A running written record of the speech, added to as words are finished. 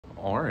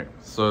All right,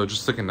 so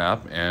just took a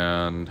nap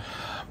and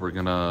we're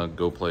gonna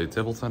go play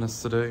table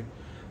tennis today.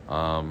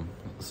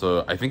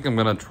 So I think I'm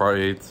gonna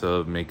try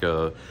to make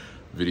a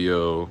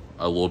video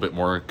a little bit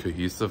more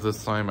cohesive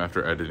this time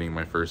after editing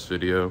my first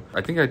video.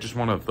 I think I just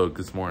want to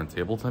focus more on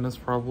table tennis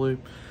probably.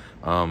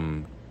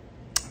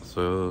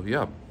 So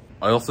yeah,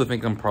 I also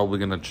think I'm probably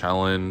gonna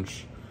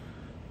challenge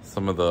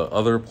some of the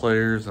other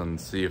players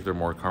and see if they're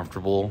more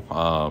comfortable.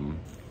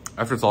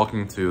 After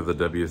talking to the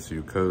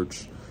WSU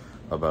coach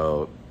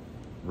about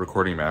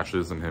recording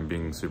matches and him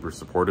being super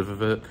supportive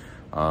of it,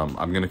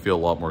 I'm gonna feel a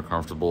lot more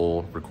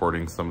comfortable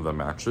recording some of the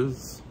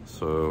matches.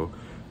 So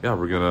yeah,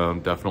 we're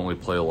gonna definitely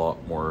play a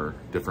lot more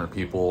different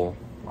people,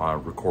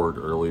 record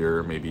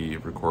earlier, maybe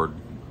record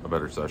a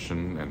better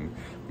session and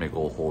make a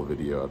whole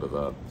video out of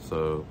that.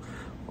 So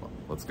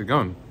let's get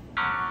going.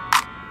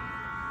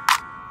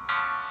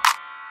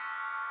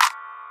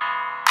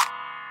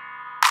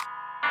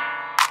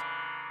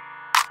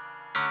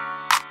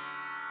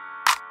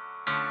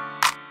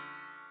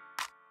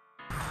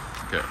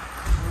 Okay,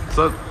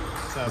 so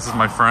this is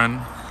my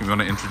friend. You want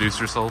to introduce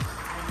yourself?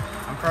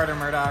 I'm Carter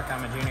Murdoch.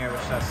 I'm a junior at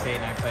Wichita State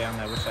and I play on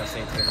the Wichita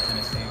State table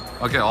tennis team.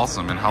 Okay,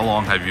 awesome. And how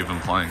long have you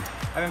been playing?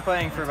 I've been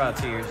playing for about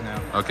 2 years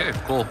now. Okay,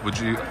 cool.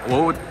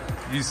 What would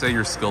you say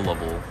your skill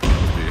level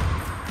would be?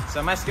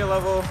 So my skill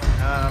level,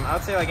 I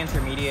would say like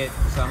intermediate.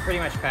 So I'm pretty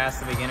much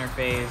past the beginner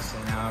phase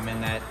and now I'm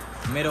in that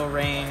middle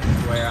range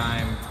where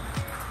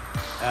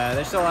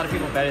there's still a lot of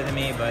people better than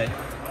me, but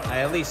I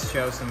at least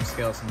show some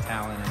skill, some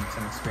talent, and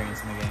some experience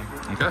in the game.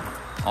 Okay,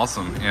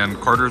 awesome. And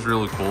Carter's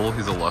really cool.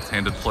 He's a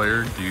left-handed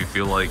player. Do you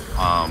feel like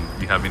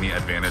you have any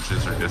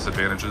advantages or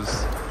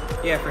disadvantages?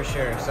 Yeah, for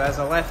sure. So as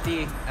a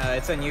lefty,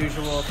 it's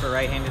unusual for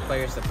right-handed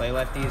players to play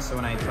lefties. So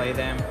when I play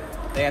them,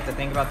 they have to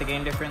think about the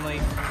game differently.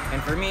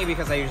 And for me,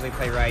 because I usually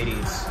play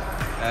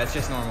righties, it's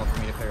just normal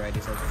for me to play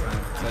righties all the time.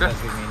 So it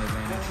does give me an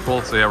advantage.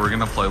 Cool. So yeah, we're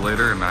gonna play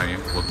later, and I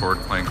look forward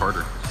to playing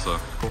Carter. So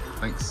cool.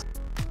 Thanks.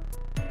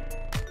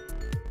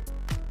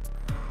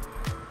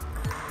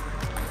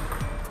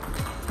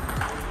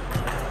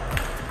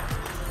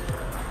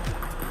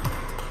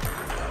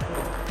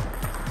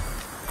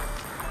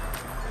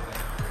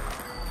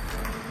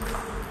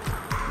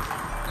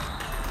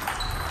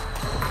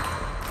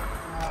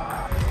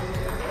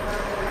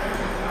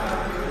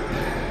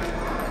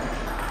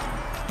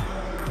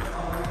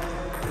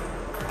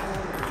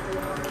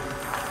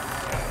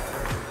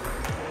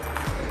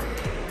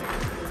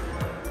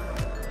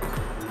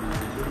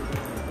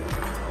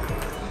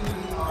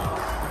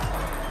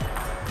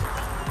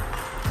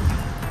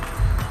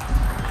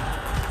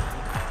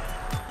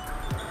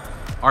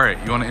 All right,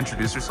 you want to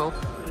introduce yourself?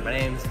 My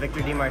name's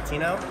Victor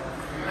DiMartino.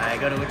 I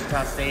go to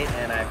Wichita State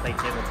and I play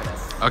table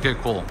tennis. Okay,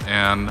 cool.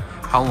 And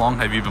how long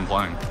have you been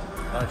playing?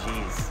 Oh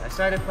geez, I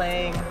started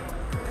playing,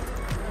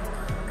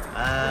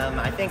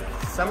 I think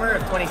summer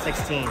of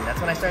 2016.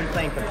 That's when I started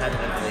playing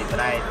competitively,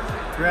 but I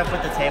grew up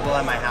with the table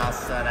at my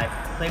house and I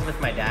played with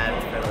my dad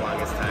for the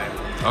longest time.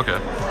 Okay,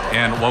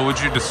 and what would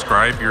you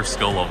describe your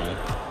skill level?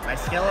 My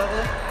skill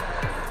level?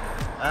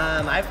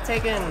 I've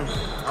taken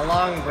a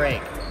long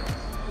break.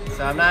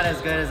 So I'm not as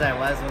good as I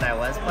was when I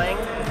was playing,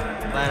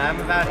 but I'm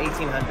about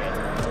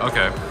 1800.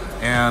 Okay,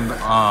 and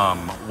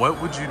what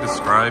would you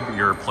describe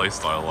your play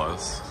style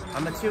as?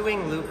 I'm a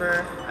two-wing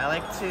looper. I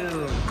like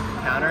to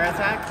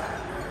counterattack,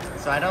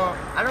 so I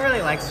don't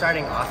really like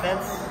starting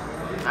offense.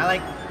 I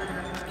like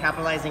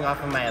capitalizing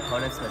off of my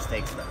opponent's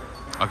mistakes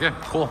though. Okay,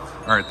 cool.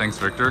 All right, thanks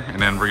Victor.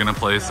 And then we're gonna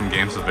play some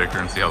games with Victor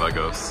and see how that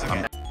goes.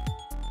 Okay.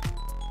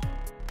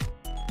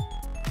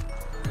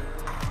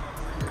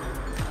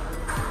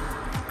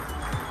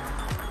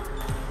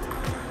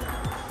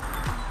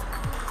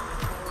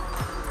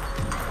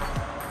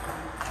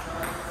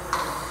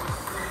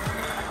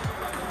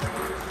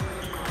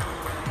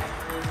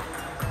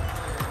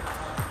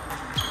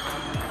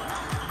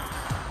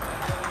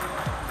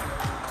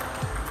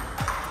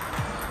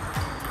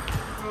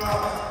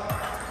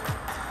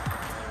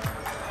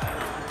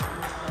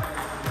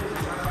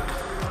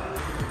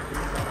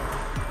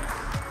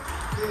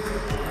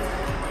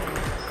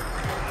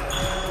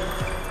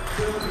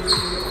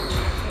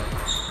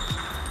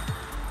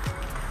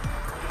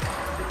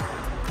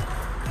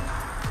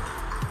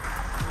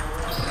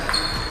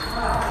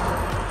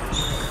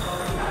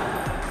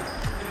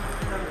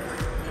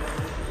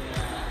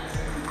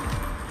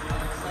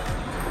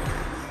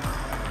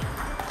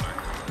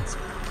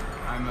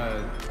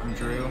 I'm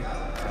Drew.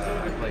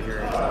 I play here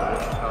at the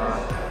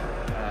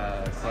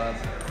Wichita club.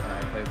 I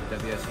play with the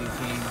WSU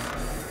team.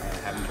 I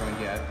haven't joined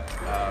yet,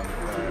 but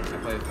I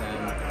play with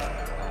them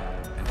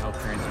and help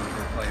train some of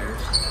their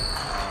players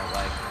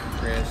like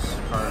Chris,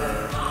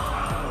 Carter. I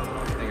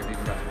think I've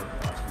even got to work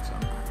with Austin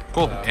some.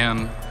 Cool.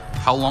 And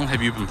how long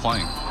have you been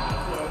playing?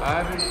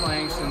 I've been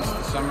playing since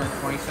the summer of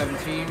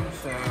 2017,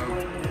 so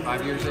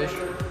 5 years-ish.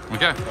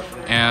 Okay.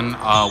 And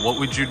what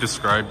would you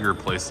describe your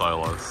play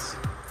style as?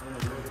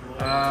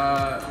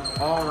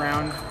 All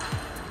around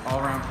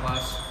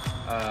plus,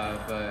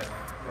 but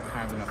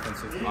kind of an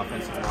offensive model.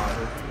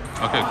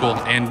 Okay, cool.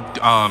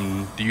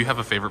 And do you have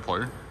a favorite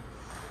player?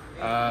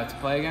 To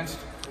play against?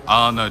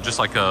 No, just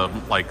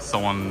like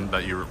someone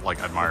that you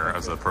like admire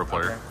as a pro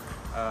player.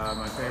 Okay.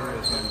 My favorite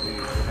is going to be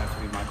would have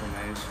to be Michael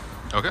Mays.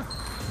 Okay.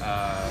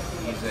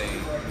 He's a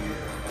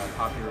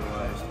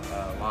popularized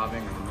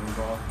lobbing or the moon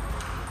ball,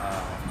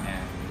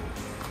 and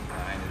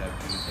I ended up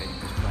imitating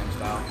his playing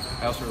style.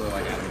 I also really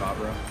like Adam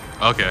Bobro.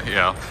 Okay,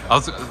 yeah.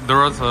 There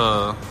was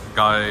a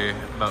guy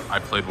that I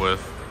played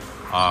with,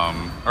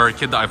 or a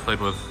kid that I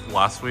played with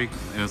last week,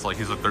 and it was like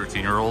he's a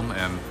 13-year-old,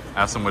 and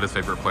asked him what his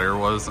favorite player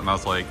was, and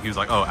he was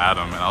like, oh,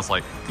 Adam, and I was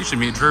like, you should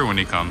meet Drew when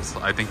he comes.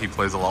 I think he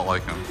plays a lot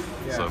like him.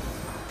 Yeah. So,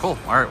 cool.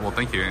 All right, well,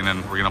 thank you. And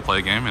then we're gonna play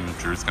a game, and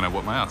Drew's gonna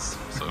whip my ass.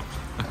 So,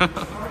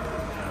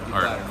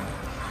 all right.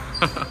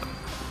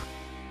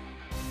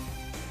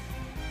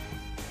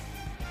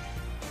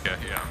 Yeah,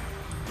 yeah.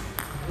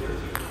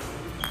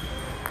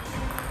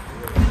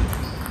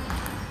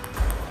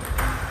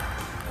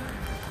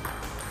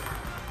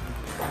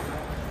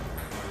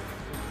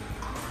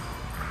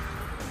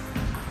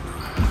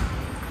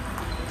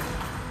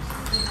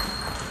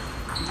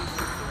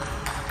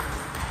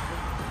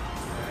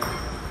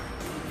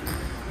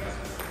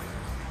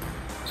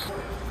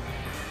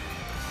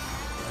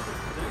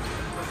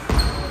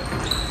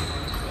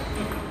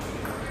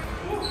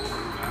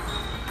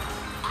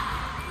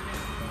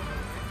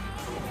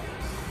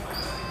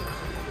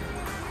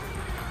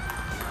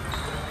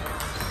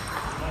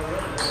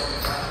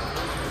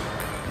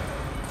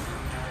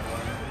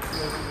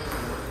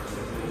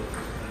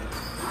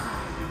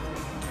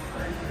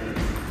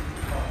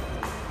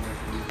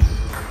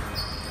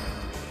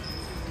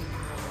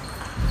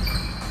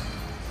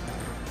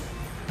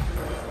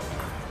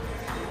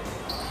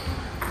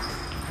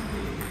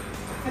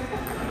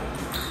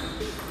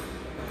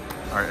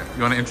 All right,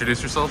 you want to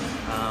introduce yourself?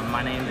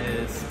 My name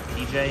is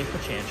PJ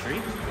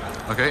Pachantry.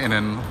 Okay, and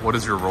then what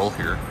is your role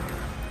here?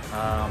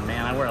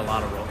 Man, I wear a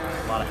lot of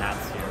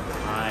hats here.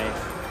 I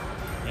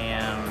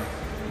am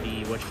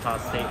the Wichita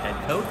State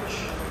head coach.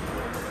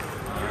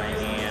 I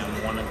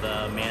am one of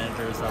the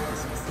managers of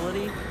this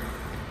facility,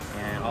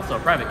 and also a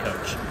private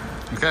coach.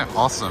 Okay,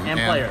 awesome. And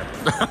player.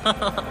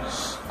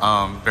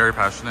 Very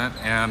passionate.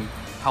 And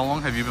how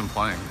long have you been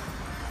playing?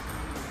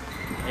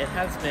 It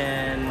has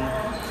been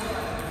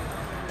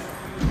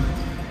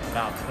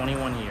about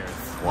 21 years.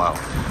 Wow,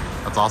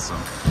 that's awesome.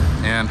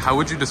 And how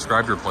would you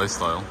describe your play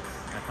style?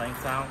 My playing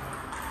style?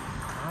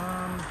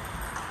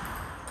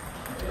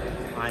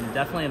 I'm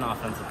definitely an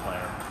offensive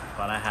player,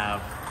 but I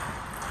have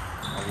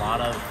a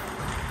lot of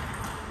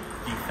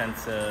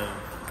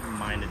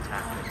defensive-minded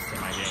tactics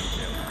in my game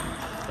too.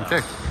 So,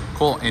 Okay,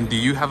 cool. And do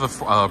you have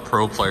a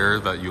pro player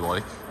that you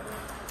like?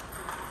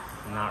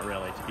 not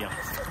really, to be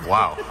honest.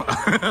 Wow.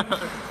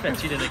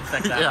 Bet you didn't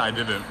expect that. Yeah, I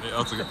didn't. Yeah,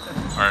 that's okay.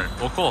 All right,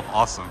 well, cool,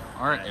 awesome.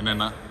 All right, and then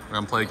we're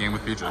gonna play a game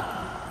with PJ.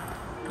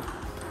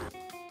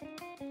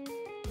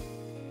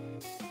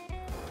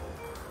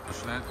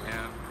 Passionate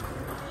and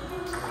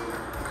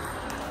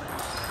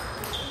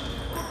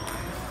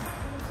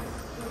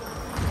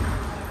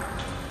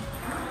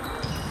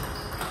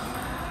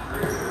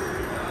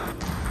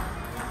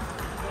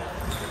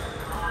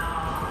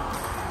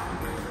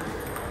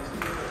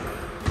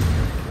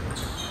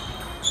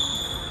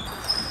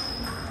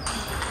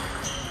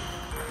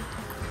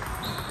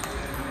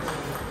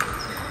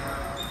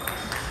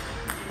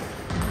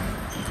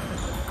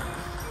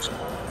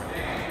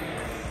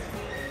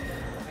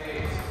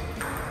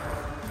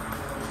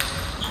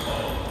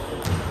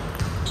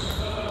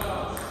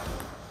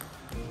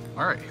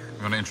all right,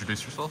 you want to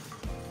introduce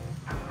yourself?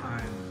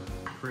 I'm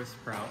Chris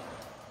Prout.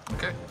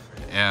 Okay.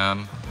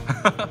 And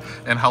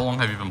and how long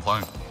have you been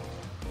playing?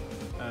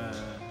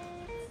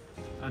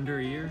 Under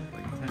a year,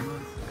 like 10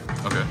 months.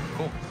 Okay,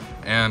 cool.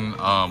 And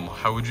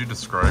how would you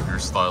describe your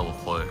style of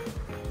play?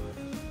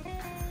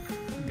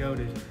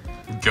 Goated.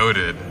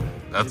 Goated.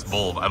 That's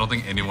bold. I don't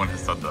think anyone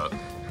has said that.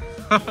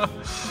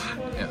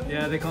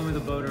 Yeah, they call me the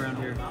boat around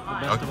here.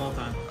 The best of all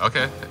time.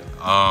 Okay.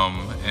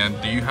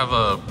 And do you have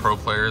a pro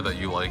player that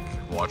you like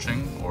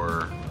watching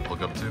or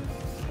look up to?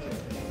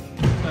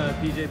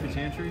 PJ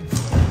Pachantry.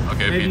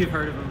 Okay. Maybe you've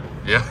heard of him.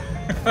 Yeah.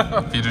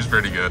 PJ's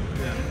pretty good.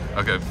 Yeah.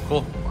 Okay,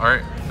 cool. All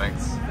right,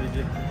 thanks.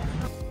 PJ.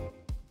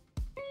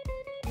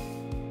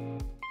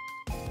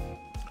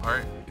 All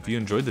right. If you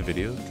enjoyed the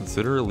video,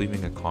 consider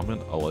leaving a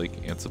comment, a like,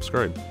 and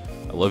subscribe.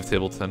 I love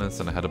table tennis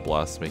and I had a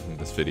blast making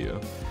this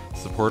video.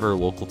 Support our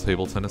local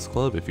table tennis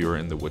club if you are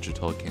in the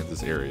Wichita,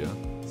 Kansas area.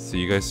 See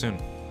you guys soon.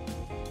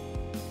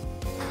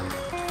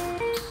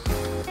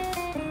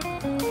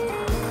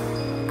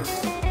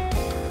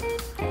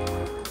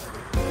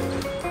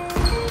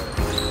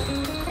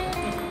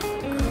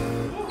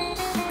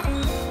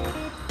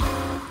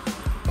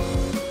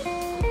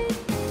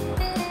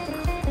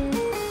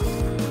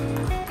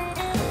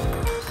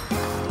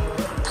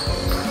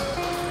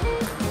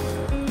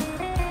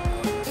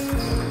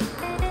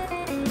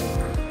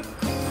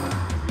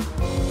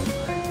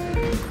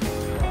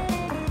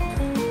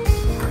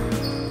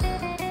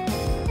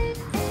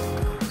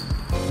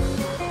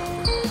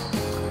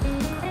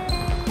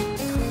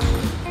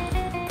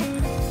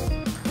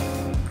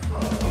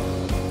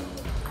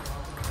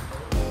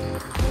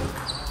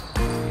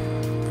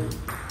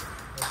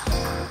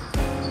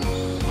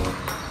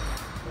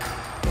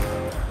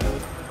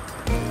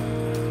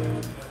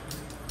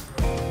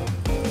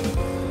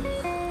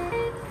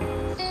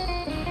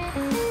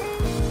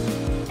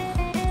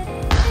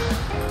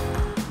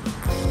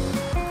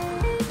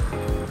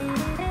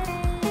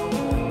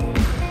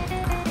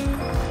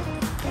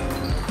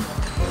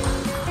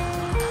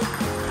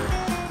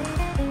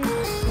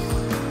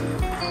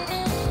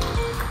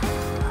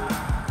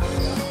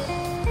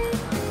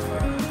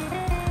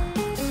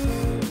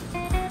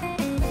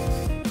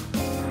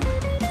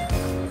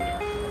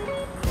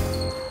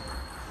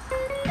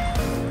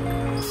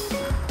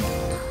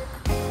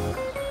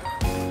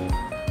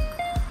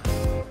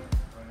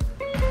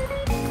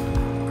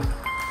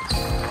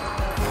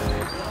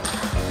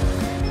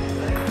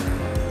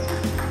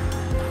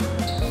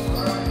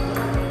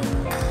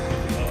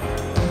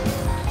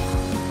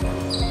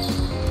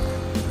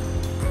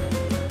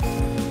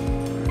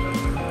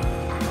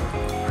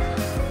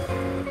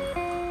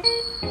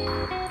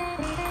 Bye.